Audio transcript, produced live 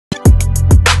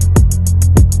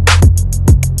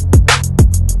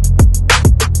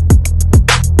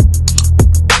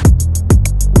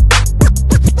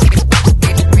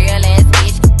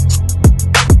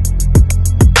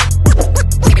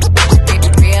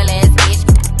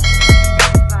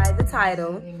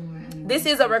title. This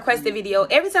is a requested video.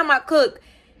 Every time I cook,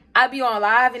 I be on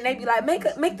live and they be like,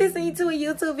 make this into a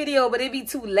YouTube video, but it be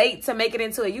too late to make it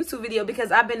into a YouTube video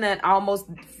because I've been almost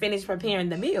finished preparing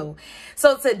the meal.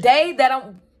 So today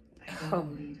that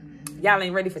y'all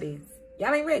ain't ready for this.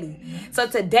 Y'all ain't ready. So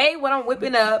today what I'm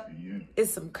whipping up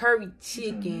is some curry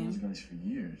chicken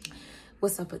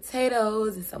with some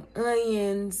potatoes and some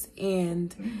onions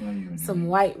and some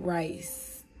white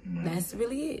rice. That's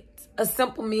really it. A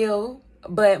simple meal,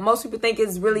 but most people think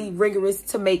it's really rigorous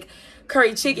to make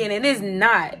curry chicken, and it's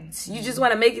not. You just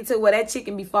want to make it to where that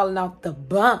chicken be falling off the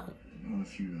bone.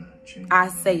 I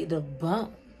say the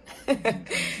bone.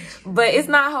 But it's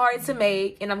not hard to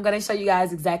make, and I'm going to show you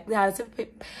guys exactly how to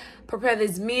prepare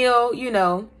this meal. You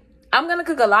know, I'm going to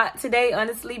cook a lot today,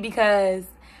 honestly, because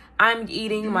I'm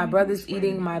eating, my brother's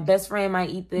eating, my best friend might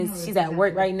eat this. She's at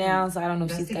work right now, so I don't know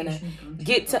if she's gonna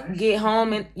get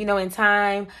home and in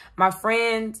time. My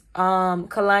friend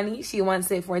Kalani, she wants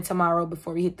it for tomorrow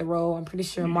before we hit the road. I'm pretty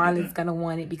sure Marlon's gonna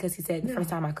want it because he said the first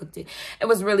time I cooked it, it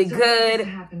was really good.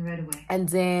 And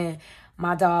then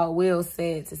my dog Will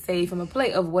said to save him a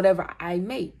plate of whatever I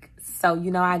make. So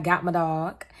I got my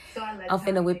dog. I'm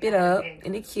finna whip it up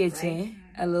in the kitchen.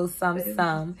 A little some.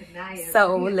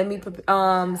 So let me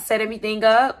set everything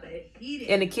up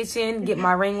in the kitchen, get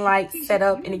my ring light set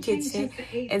up in the kitchen,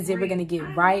 and then we're gonna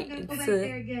get right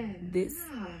into this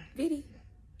video.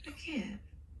 I can't.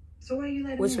 So why you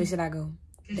let him Which in? way should I go?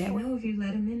 That way? If you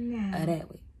let him in now, that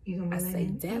way. I say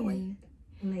that way.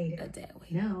 Later. That way.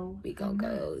 No. We gonna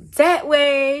go that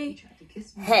way.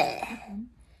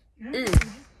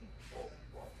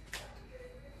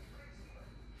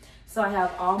 So I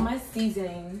have all my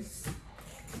seasonings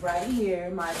right here.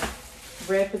 My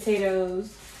red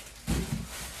potatoes,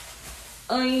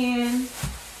 onion,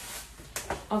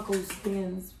 Uncle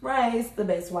Spin's rice, the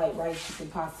best white rice you can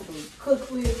possibly cook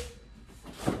with.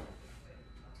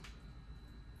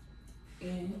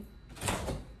 And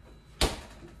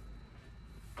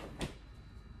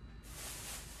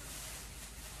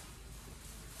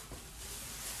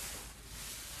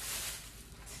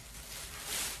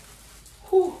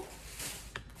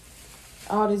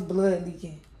all this blood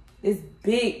leaking. This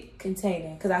big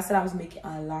container, because I said I was making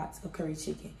a lot of curry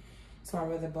chicken. So my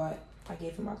brother I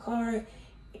gave him my card,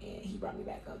 and he brought me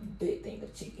back a big thing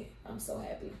of chicken. I'm so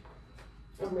happy.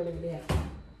 I'm really, really happy.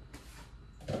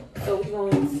 So we're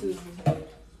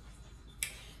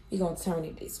going to turn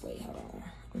it this way. Hold on.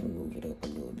 I'm going to move it up a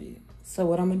little bit. So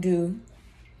what I'm going to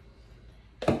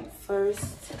do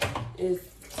first is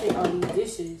take all these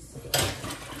dishes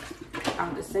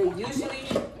out the sink. Usually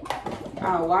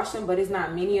I'll wash them, but it's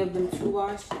not many of them to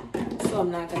wash, so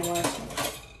I'm not going to wash them.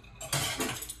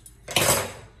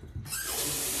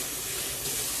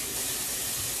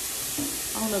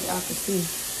 I don't know if y'all can see.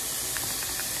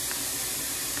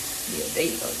 Yeah, there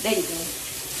you go. There you go.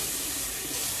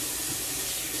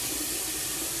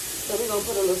 So we're going to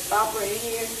put a little stopper in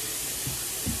here.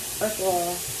 First of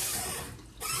all,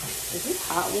 is this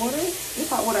hot water? This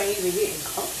hot water ain't even getting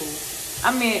cold.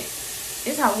 I mean,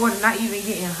 this hot water not even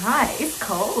getting hot. It's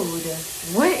cold.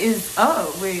 What is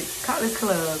up with College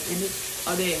Club? And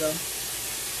oh, there you go.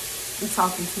 I'm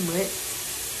talking too much.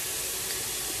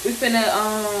 We finna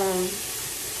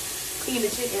clean the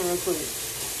chicken real quick.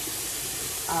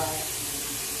 Alright.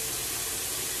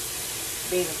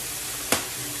 Bam.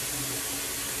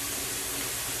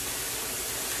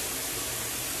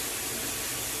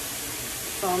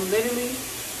 So I'm literally,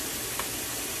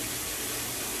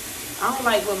 I don't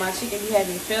like when my chicken be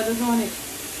having feathers on it,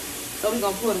 so we're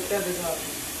gonna pull the feathers off.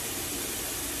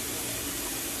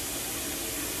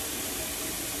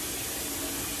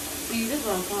 See, this is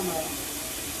what I'm talking about.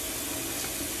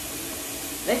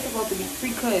 They supposed to be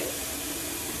pre-cut,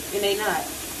 and they not.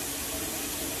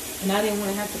 And I didn't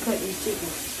want to have to cut these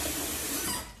chickens.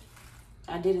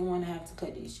 I didn't want to have to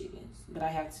cut these chickens, but I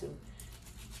have to.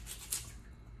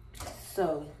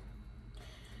 So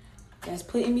that's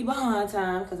putting me behind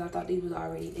time because I thought these was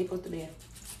already, they supposed to be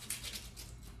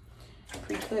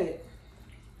pre-cut.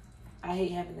 I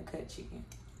hate having to cut chicken.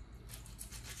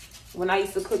 When I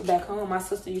used to cook back home, my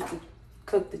sister used to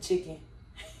cook the chicken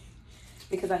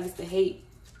because I used to hate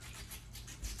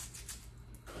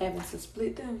having to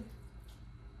split them.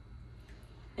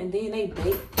 And then they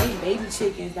baby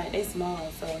chickens, like they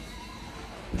small, so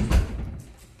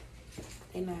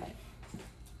they not.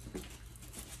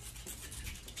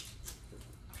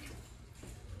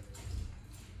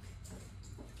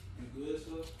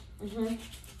 Mm-hmm.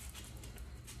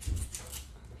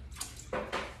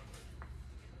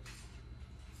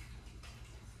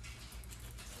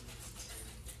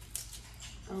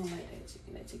 I don't like that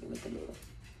chicken. That chicken look a little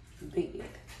big.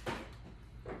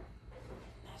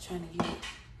 trying to get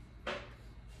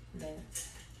that.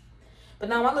 But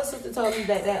now my little sister told me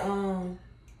that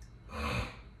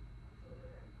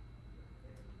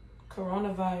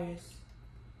coronavirus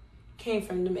came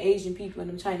from them Asian people and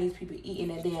them Chinese people eating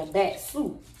that damn bat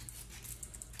soup.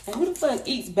 Like, who the fuck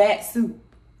eats bat soup?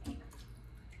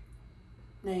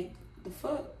 Like, the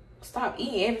fuck? Stop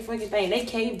eating every fucking thing. They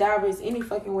cave divers any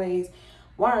fucking ways.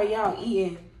 Why are y'all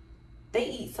eating? They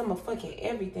eat some of fucking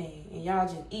everything. And y'all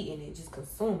just eating it, just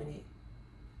consuming it.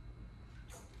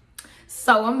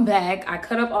 So I'm back. I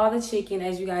cut up all the chicken,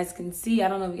 as you guys can see. I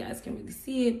don't know if you guys can really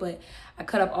see it, but I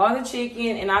cut up all the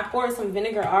chicken. And I poured some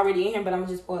vinegar already in here, but I'm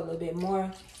just pour a little bit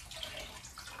more.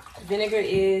 Vinegar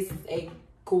is a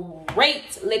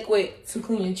great liquid to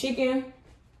clean your chicken.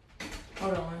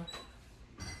 Hold on.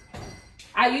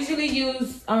 I usually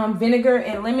use vinegar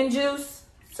and lemon juice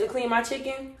to clean my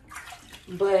chicken,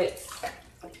 but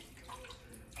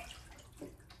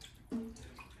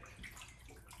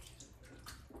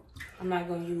I'm not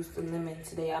going to use the lemon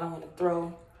today. I don't want to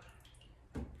throw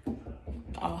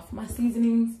off my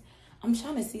seasonings. I'm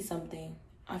trying to see something.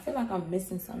 I feel like I'm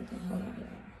missing something. Hold on.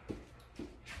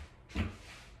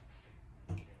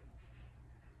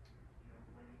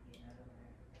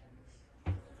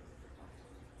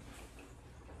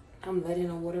 I'm letting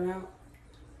the water out.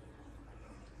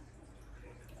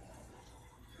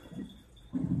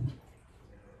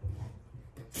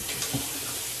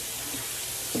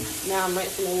 Now I'm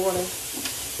rinsing the water.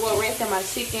 Well, rinsing my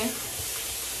chicken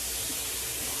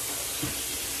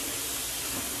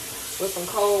with some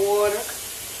cold water.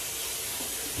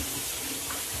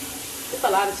 It's a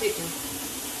lot of chicken.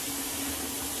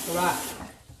 A lot.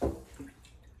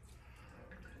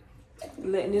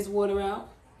 Letting this water out.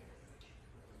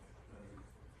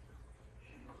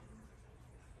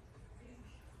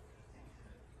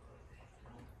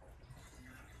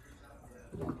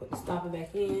 Stop it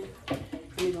back in.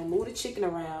 We're gonna move the chicken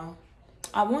around.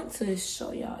 I want to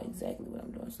show y'all exactly what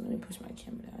I'm doing, so let me push my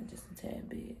camera down just a tad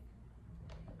bit.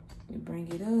 Let me bring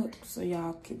it up so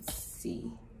y'all can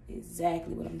see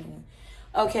exactly what I'm doing.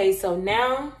 Okay, so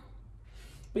now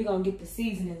we're gonna get the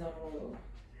seasonings on the roll.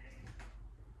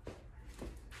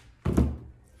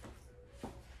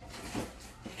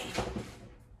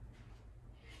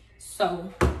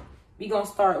 So we're gonna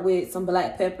start with some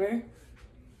black pepper.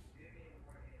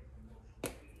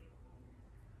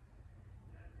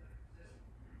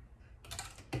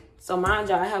 So mind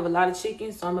y'all, I have a lot of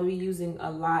chicken, so I'm gonna be using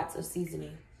a lot of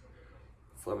seasoning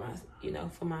for my,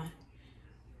 for my.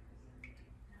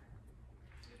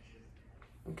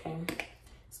 Okay.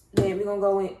 Then we're gonna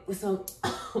go in with some.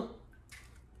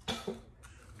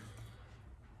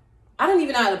 I don't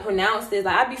even know how to pronounce this.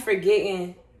 Like, I be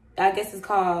forgetting. I guess it's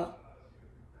called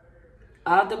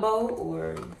Adobo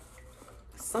or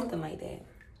something like that.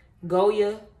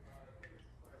 Goya.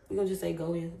 We're gonna just say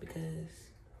Goya because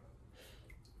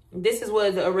this is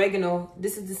what the oregano,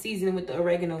 this is the seasoning with the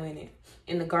oregano in it.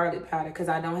 And the garlic powder, because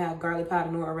I don't have garlic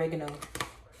powder nor oregano.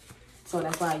 So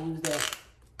that's why I use that.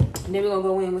 And then we're going to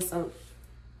go in with some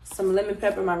lemon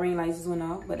pepper. My ring light just went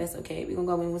off, but that's okay. We're going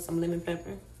to go in with some lemon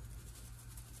pepper. And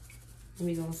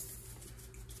we're going to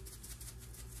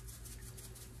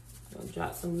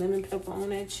drop some lemon pepper on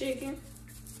that chicken.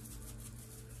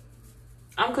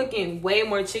 I'm cooking way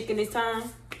more chicken this time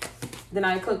than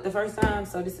I cooked the first time.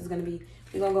 So this is going to be,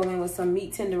 we're going to go in with some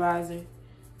meat tenderizer.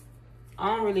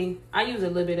 I use a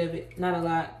little bit of it, not a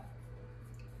lot.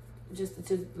 Just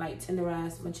to like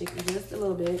tenderize my chicken just a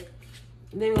little bit.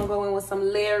 And then we're going to go in with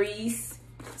some Larry's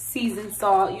seasoned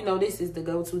salt. You know, this is the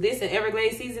go-to. This and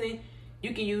Everglades seasoning,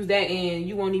 you can use that and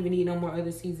you won't even need no more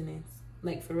other seasonings.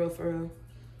 Like, for real, for real.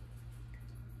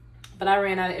 But I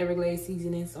ran out of Everglades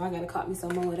seasoning, so I got to cop me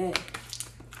some more of that.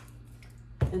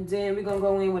 And then we're going to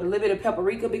go in with a little bit of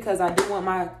paprika because I do want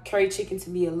my curry chicken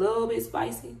to be a little bit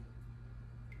spicy.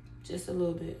 Just a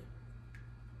little bit.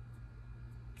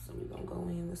 So we're going to go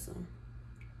in with some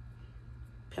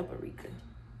paprika.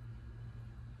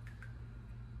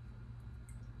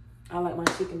 I like my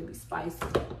chicken to be spicy.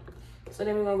 So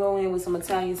then we're going to go in with some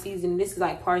Italian seasoning. This is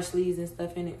like parsleys and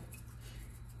stuff in it.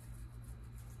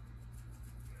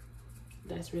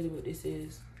 That's really what this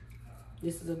is.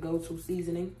 This is a go-to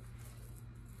seasoning.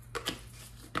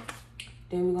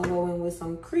 Then we're going to go in with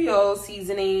some Creole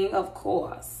Seasoning, of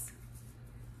course.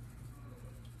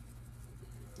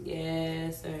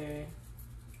 Yes, sir.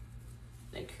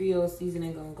 That Creole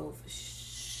Seasoning going to go for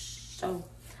sure.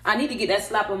 I need to get that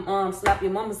slap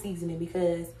your mama seasoning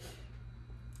because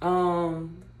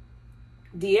Diera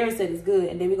said it's good.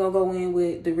 And then we're going to go in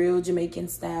with the real Jamaican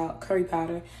style curry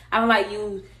powder. I don't like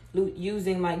use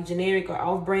using like generic or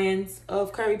off brands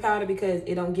of curry powder because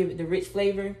it don't give it the rich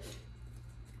flavor.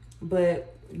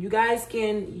 But you guys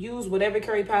can use whatever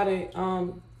curry powder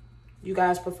you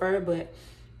guys prefer, but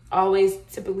always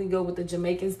typically go with the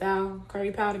Jamaican style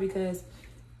curry powder because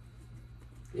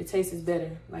it tastes better,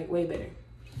 like way better.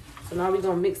 So now we're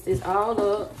gonna mix this all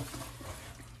up.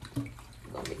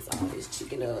 We're gonna mix all this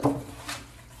chicken up.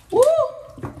 Woo!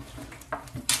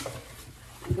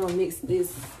 We're gonna mix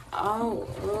this all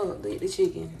up, the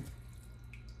chicken.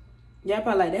 Y'all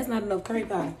probably like, that's not enough curry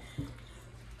powder.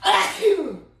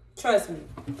 Trust me.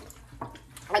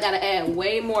 I gotta add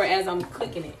way more as I'm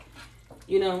cooking it.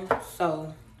 You know,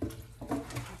 so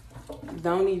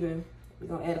don't even. We're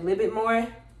gonna add a little bit more.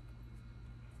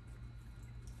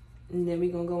 And then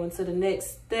we're gonna go into the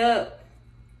next step.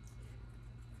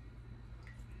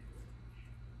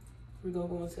 We're gonna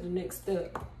go into the next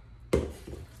step.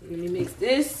 Let me mix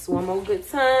this one more good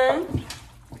time.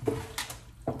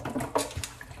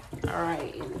 All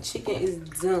right, and the chicken is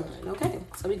done. Okay,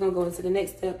 so we're gonna go into the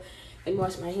next step. Let me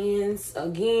wash my hands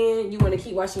again. You wanna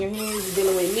keep washing your hands. You're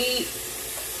dealing with meat.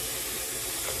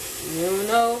 You don't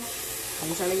know.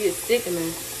 I'm trying to get sick in there.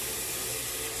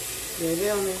 You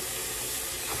feel me?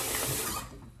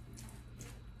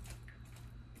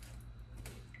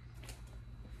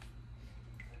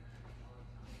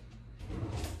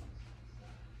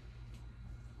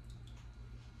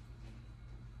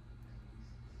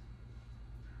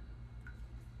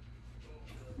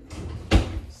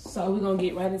 So we're gonna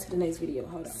get right into the next video.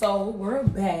 Hold on. So we're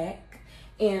back,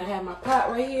 and I have my pot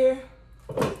right here.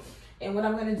 And what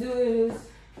I'm gonna do is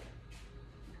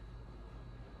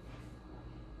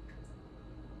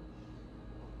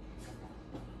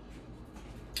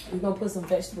I'm gonna put some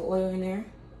vegetable oil in there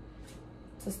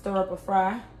to stir up a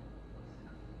fry.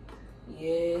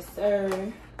 Yes,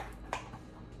 sir.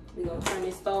 We're gonna turn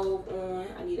this stove on.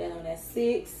 I need that on at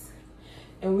 6.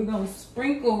 And we're gonna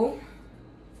sprinkle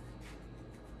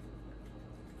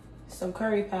some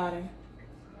curry powder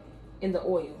in the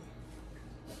oil.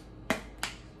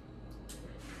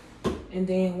 And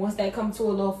then once that comes to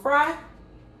a little fry,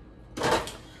 I'm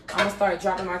gonna start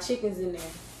dropping my chickens in there.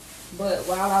 But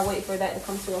while I wait for that to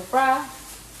come to a fry,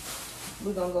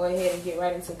 we're gonna go ahead and get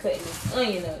right into cutting this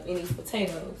onion up and these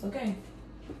potatoes, okay?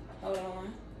 Hold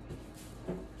on.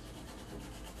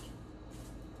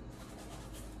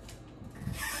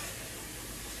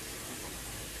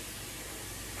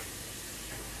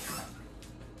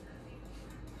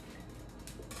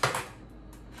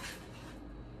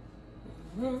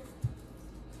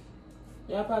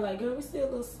 Y'all probably like, girl, we still a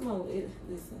little smoke.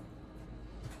 Listen,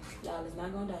 y'all is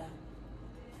not gonna die.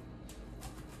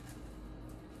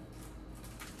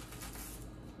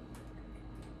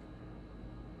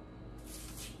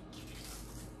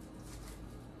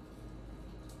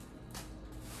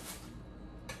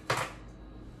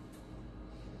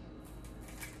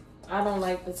 I don't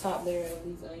like the top layer of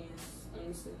these onions,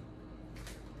 honestly.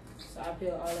 So I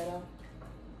peel all that off.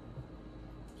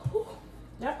 Whew.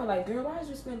 Y'all probably like, girl, why is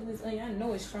you smelling this onion? I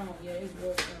know it's strong. Yeah, it's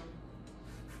real strong.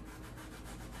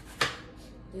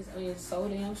 This onion is so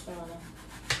damn strong.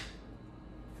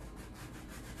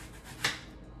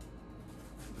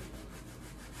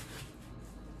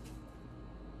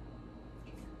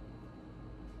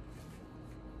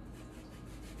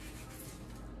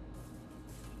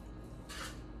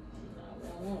 No, we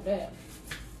don't want that.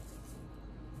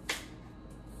 Get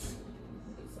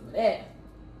some of that.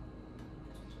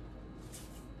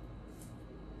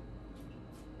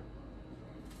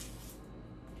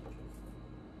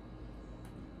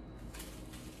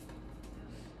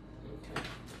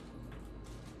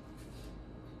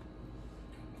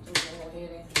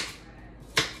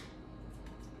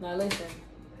 Now listen,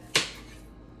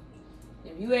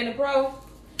 if you ain't a pro,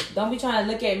 don't be trying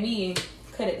to look at me and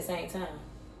cut at the same time.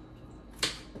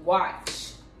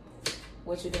 Watch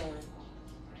what you're doing.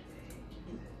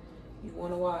 You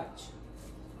want to watch.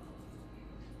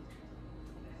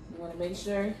 You want to make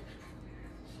sure. You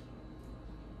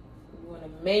want to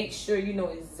make sure you know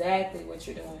exactly what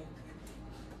you're doing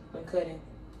when cutting.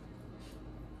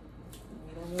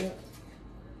 You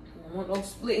don't want no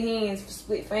split hands,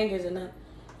 split fingers, and nothing.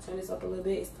 Turn this up a little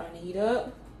bit. It's starting to heat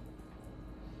up.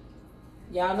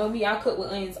 Y'all know me. I cook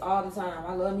with onions all the time.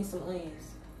 I love me some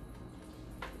onions.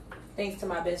 Thanks to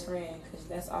my best friend, because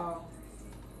that's all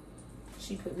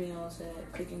she put me on to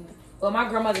cooking. Well, my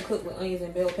grandmother cooked with onions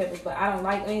and bell peppers, but I don't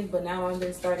like onions. But now I've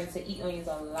been starting to eat onions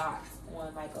a lot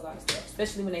on like a lot of stuff,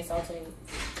 especially when they saute.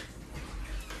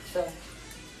 So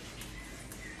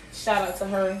shout out to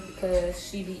her because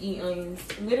she be eating onions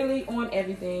literally on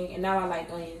everything, and now I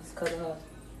like onions because of her.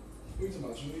 You talking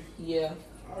about you? Yeah.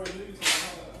 I already knew you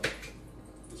talking about that.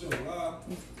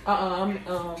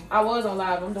 I was on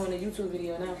live. I'm doing a YouTube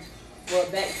video now. Well,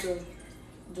 back to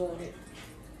doing it.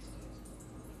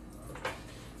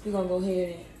 We're gonna go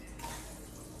ahead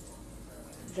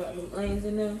and drop them onions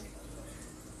in there.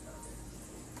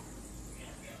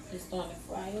 It's starting to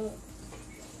fry up.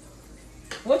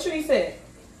 What Tree said?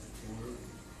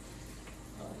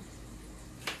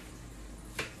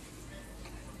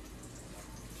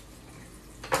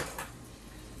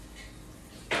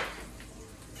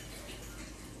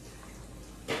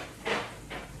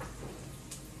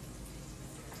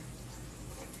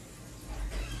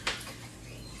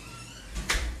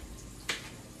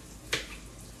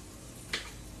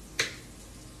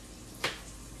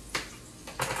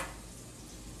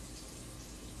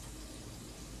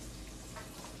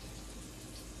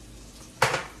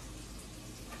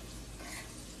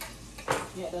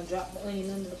 Yeah, done drop the onion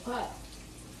under the pot.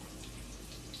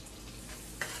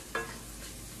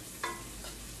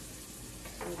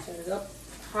 I'm gonna turn it up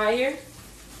higher.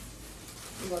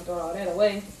 I'm gonna throw all that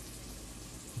away.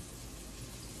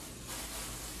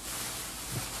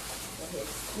 Go ahead and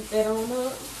scoop that on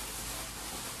up.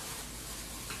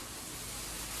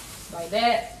 Like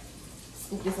that.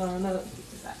 Scoop this on up.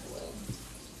 Get this out the way.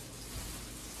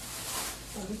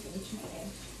 Oh, this is what you have.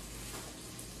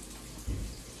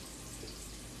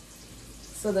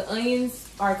 So the onions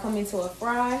are coming to a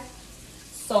fry.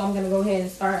 So I'm gonna go ahead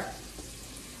and start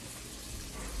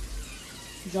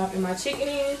dropping my chicken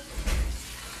in.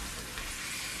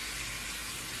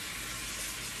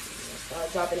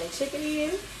 Start dropping that chicken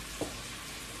in.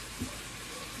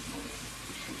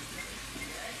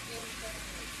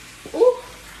 Ooh.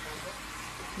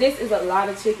 This is a lot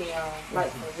of chicken, y'all. Like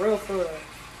for real, for real.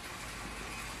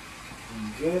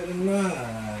 Good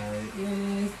night.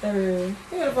 Yes, sir.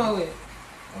 Who the phone with?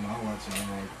 I'm watching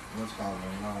what's called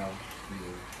on live.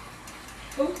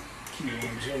 Who?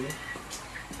 Q1 Jr.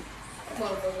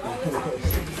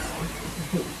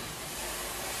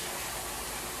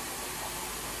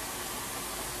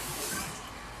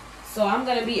 So I'm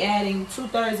gonna be adding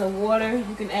 2/3 of water.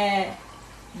 You can add,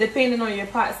 depending on your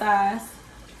pot size.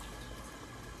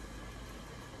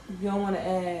 You don't want to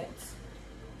add.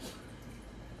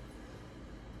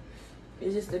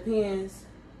 It just depends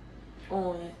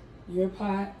on your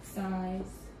pot size.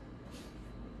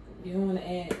 You don't want to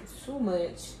add too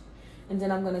much. And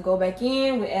then I'm going to go back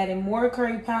in with adding more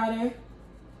curry powder.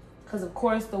 Because of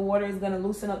course the water is going to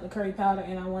loosen up the curry powder.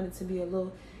 And I want it to be a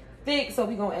little thick. So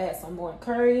we're going to add some more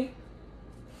curry.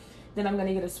 Then I'm going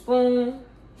to get a spoon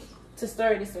to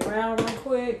stir this around real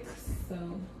quick.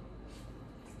 So.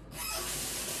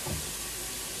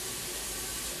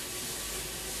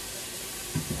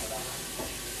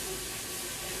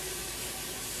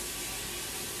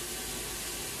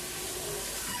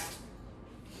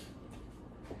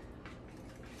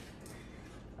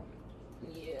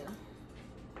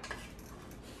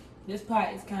 This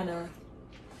pot is kind of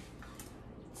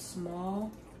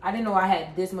small. I didn't know I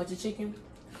had this much of chicken,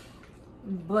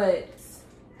 but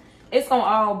it's gonna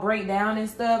all break down and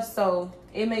stuff, so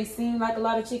it may seem like a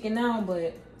lot of chicken now,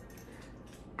 but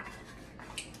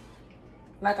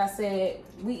like I said,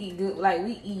 we eat good. Like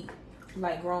we eat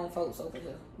like grown folks over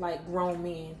here, like grown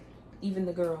men, even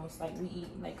the girls. Like we eat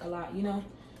like a lot, you know.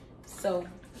 So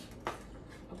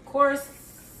of course,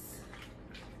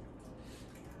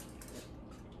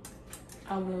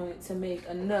 I want to make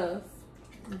enough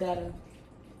that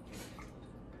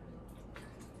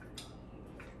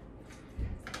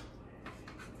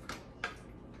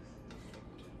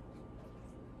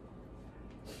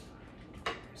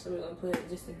so we're gonna put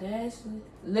just a dash.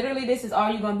 Literally, this is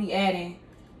all you're gonna be adding.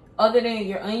 Other than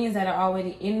your onions that are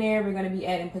already in there, we're gonna be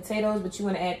adding potatoes, but you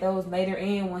want to add those later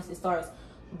in once it starts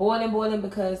boiling,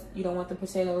 because you don't want the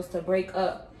potatoes to break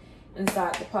up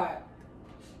inside the pot.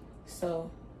 So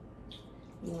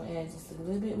you're gonna add just a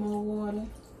little bit more water.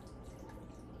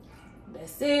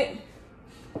 That's it.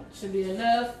 Should be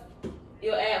enough.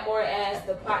 You'll add more as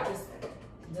the pot just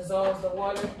dissolves the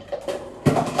water.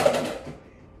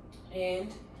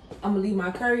 And I'm gonna leave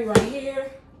my curry right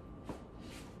here.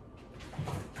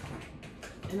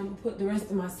 And I'm gonna put the rest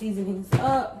of my seasonings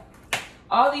up.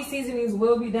 All these seasonings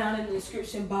will be down in the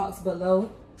description box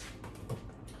below.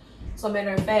 So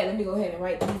matter of fact, let me go ahead and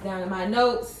write these down in my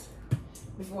notes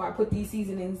before I put these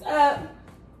seasonings up.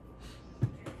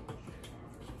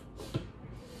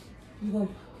 I'm gonna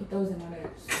put those in my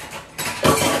notes.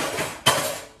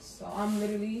 So I'm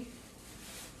literally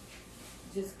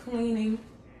just cleaning.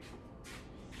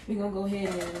 We're gonna go ahead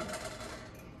and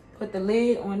put the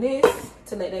lid on this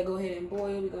to let that go ahead and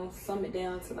boil. We're gonna sum it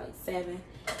down to like 7,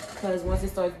 because once it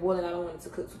starts boiling, I don't want it to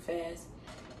cook too fast.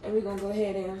 And we're gonna go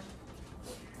ahead and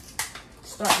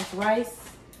start this rice.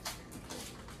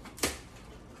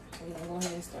 We're gonna go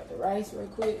ahead and start the rice real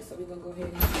quick. So we're gonna go ahead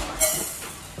and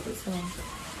put some.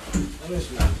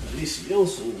 That's not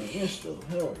delicioso and stuff.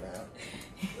 Hell now.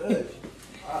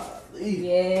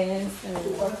 Yes, sir.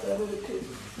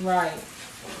 Right.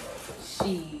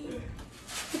 She.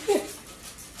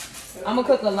 I'm gonna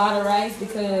cook a lot of rice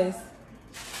because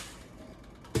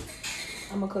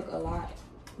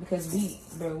we eat,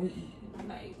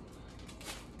 like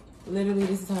literally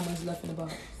this is how much left in the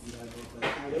box.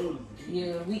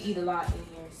 Yeah, we eat a lot in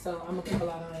here, so I'm gonna cook a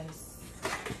lot of rice.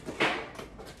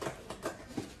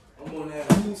 I'm on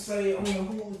that who say on your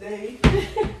whole day.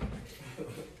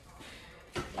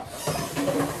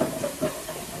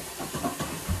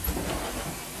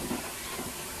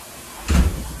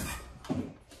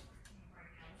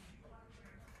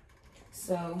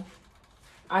 So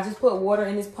I just put water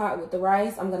in this pot with the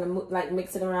rice. I'm gonna like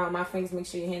mix it around with my fingers. Make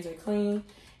sure your hands are clean,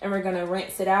 and we're gonna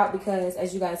rinse it out because,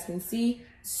 as you guys can see,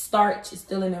 starch is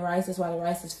still in the rice. That's why the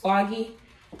rice is foggy.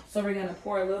 So we're gonna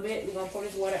pour a little bit. We're gonna pour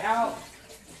this water out,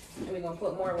 and we're gonna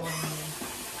put more water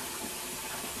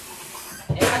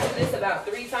in. And I do this about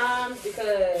 3 times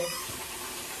because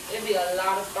it'll be a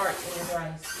lot of starch in this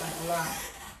rice, like a lot.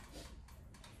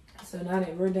 So now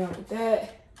that we're done with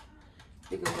that,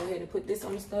 we're gonna go ahead and put this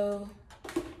on the stove.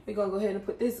 We're gonna go ahead and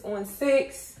put this on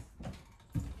 6.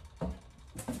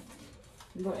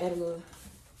 We're gonna add a little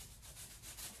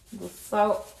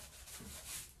salt.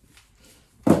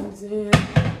 And then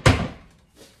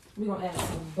we're gonna add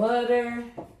some butter.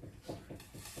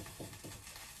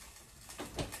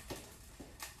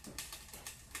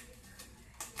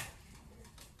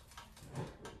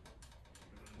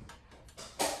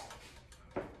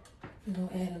 We're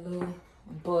gonna add a little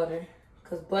butter.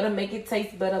 Because butter make it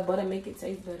taste better. Butter make it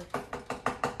taste better.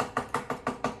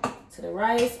 To the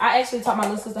rice. I actually taught my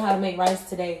little sister how to make rice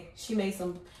today. She made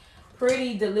some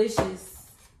pretty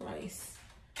delicious rice.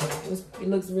 It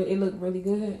looked really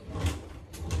good.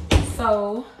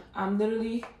 So I'm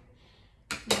literally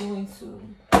going to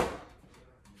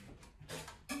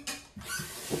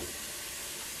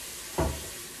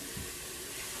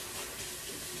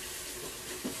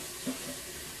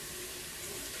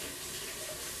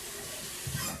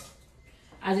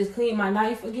I just cleaned my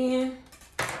knife again.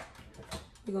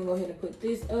 We're gonna go ahead and put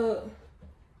this up.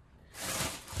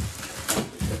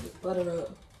 Put this butter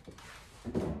up.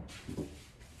 We're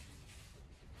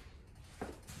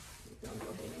gonna go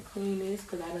ahead and clean this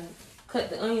because I done cut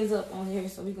the onions up on here.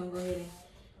 So we're gonna go ahead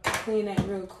and clean that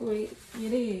real quick.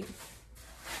 It is.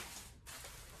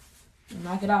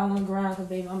 Knock it all on the ground because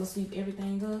baby, I'm gonna sweep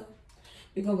everything up.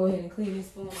 We're gonna go ahead and clean this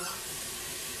spoon up.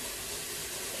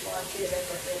 Before I sit it back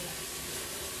right there.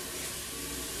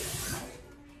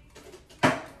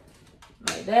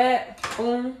 Like that,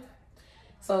 boom.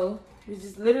 So we're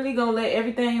just literally gonna let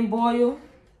everything boil.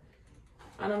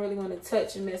 I don't really want to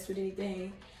touch and mess with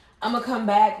anything. I'm gonna come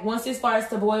back once it starts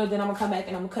to boil. Then I'm gonna come back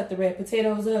and I'm gonna cut the red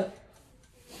potatoes up.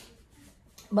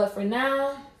 But for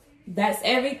now, that's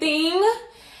everything.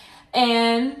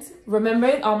 And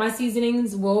remember, all my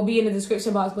seasonings will be in the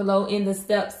description box below in the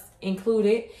steps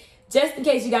included. Just in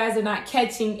case you guys are not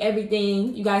catching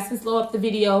everything, you guys can slow up the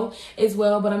video as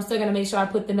well. But I'm still gonna make sure I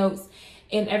put the notes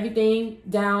and everything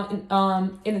down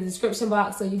in the description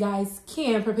box so you guys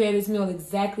can prepare this meal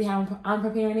exactly how I'm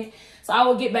preparing it. So I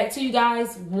will get back to you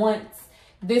guys once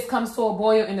this comes to a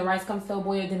boil and the rice comes to a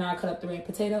boil. Then I'll cut up the red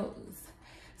potatoes.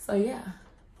 So yeah,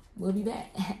 we'll be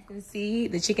back. You can see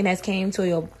the chicken has came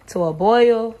to a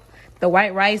boil. The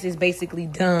white rice is basically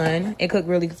done. It cooked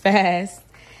really fast.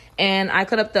 And I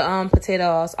cut up the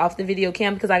potatoes off the video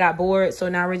cam because I got bored. So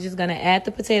now we're just gonna add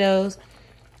the potatoes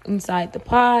inside the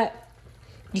pot.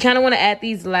 You kind of want to add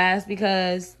these last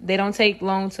because they don't take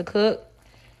long to cook.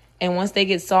 And once they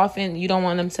get softened, you don't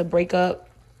want them to break up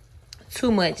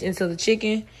too much into the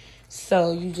chicken.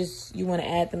 So you want to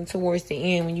add them towards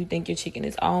the end when you think your chicken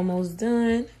is almost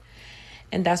done.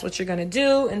 And that's what you're going to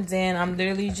do. And then I'm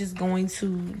literally just going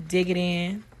to dig it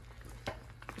in,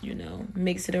 you know,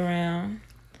 mix it around.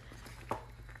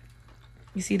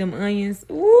 You see them onions?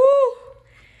 Ooh,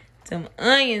 them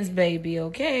onions, baby,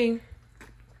 okay?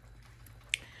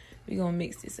 We're going to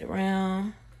mix this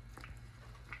around.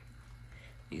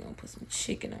 We're going to put some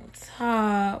chicken on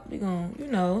top. We're going to,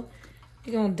 you know,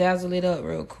 we're going to dazzle it up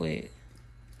real quick.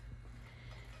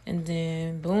 And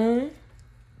then, boom.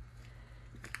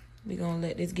 We're going to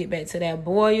let this get back to that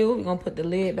boil. We're going to put the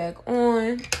lid back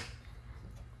on.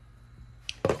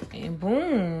 And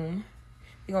boom.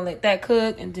 We're going to let that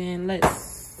cook. And then let's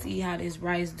see how this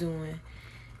rice doing.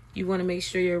 You want to make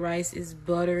sure your rice is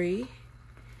buttery.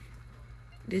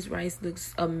 This rice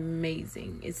looks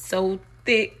amazing. It's so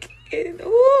thick. And,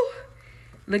 ooh.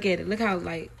 Look at it. Look how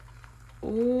like,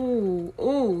 ooh,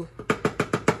 ooh.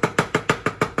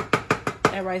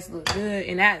 That rice looks good.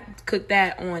 And I cooked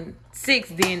that on 6,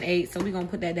 then 8. So we're going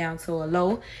to put that down to a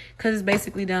low. Because it's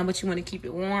basically done, but you want to keep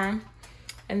it warm.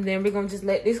 And then we're going to just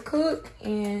let this cook.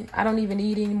 And I don't even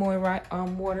need any more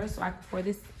water. So I can pour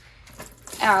this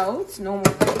out. No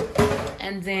more.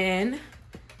 And then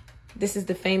this is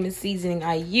the famous seasoning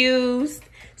I used.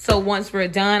 So once we're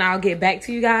done, I'll get back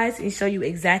to you guys and show you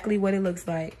exactly what it looks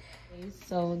like.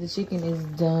 So the chicken is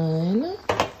done.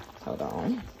 Hold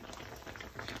on.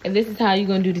 And this is how you're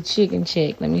going to do the chicken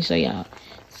check. Let me show y'all.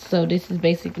 So this is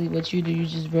basically what you do. You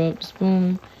just rub the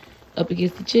spoon up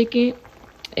against the chicken.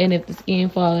 And if the skin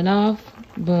falling off,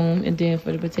 boom. And then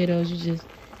for the potatoes, you just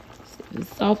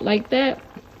it's soft like that.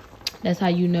 That's how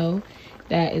you know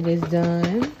that it is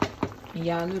done. And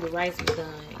y'all knew the rice was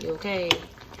done. You okay?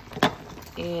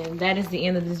 And that is the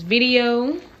end of this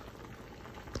video.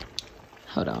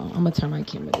 Hold on. I'm going to turn my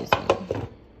camera this way.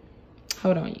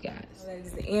 Hold on, you guys. That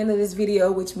is the end of this video,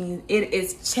 which means it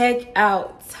is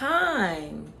checkout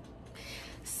time.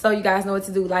 So you guys know what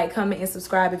to do. Like, comment, and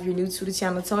subscribe if you're new to the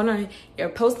channel. Turn on your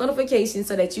post notifications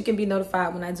so that you can be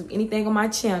notified when I do anything on my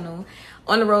channel.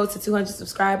 On the road to 200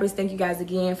 subscribers. Thank you guys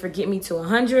again for getting me to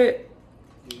 100.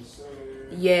 Yes, sir.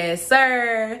 Yes,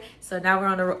 sir. So now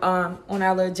we're on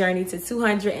our little journey to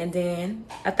 200 and then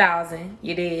 1,000.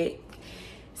 You did.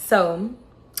 So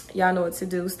y'all know what to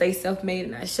do. Stay self-made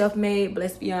and not chef-made.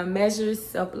 Blessed beyond measures.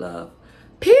 Self-love.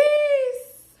 Peace.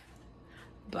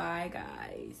 Bye,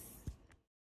 guys.